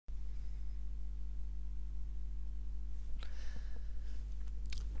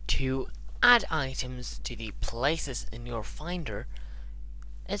To add items to the places in your Finder,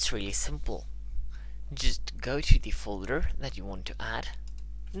 it's really simple. Just go to the folder that you want to add.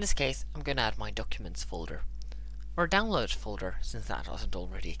 In this case, I'm going to add my Documents folder, or Downloads folder, since that doesn't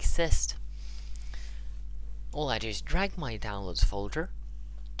already exist. All I do is drag my Downloads folder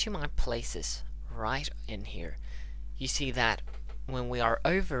to my Places right in here. You see that when we are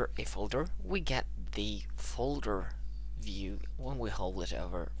over a folder, we get the folder view when we hold it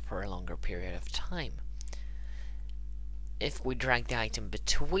over for a longer period of time. If we drag the item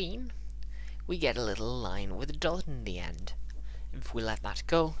between, we get a little line with a dot in the end. If we let that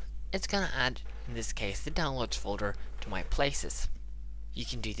go, it's gonna add, in this case, the Downloads folder to my Places. You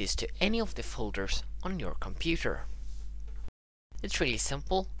can do this to any of the folders on your computer. It's really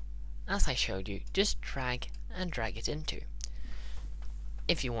simple. As I showed you, just drag and drag it into.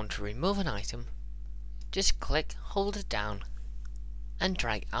 If you want to remove an item, just click, hold it down, and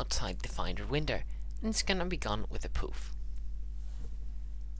drag outside the Finder window, and it's gonna be gone with a poof.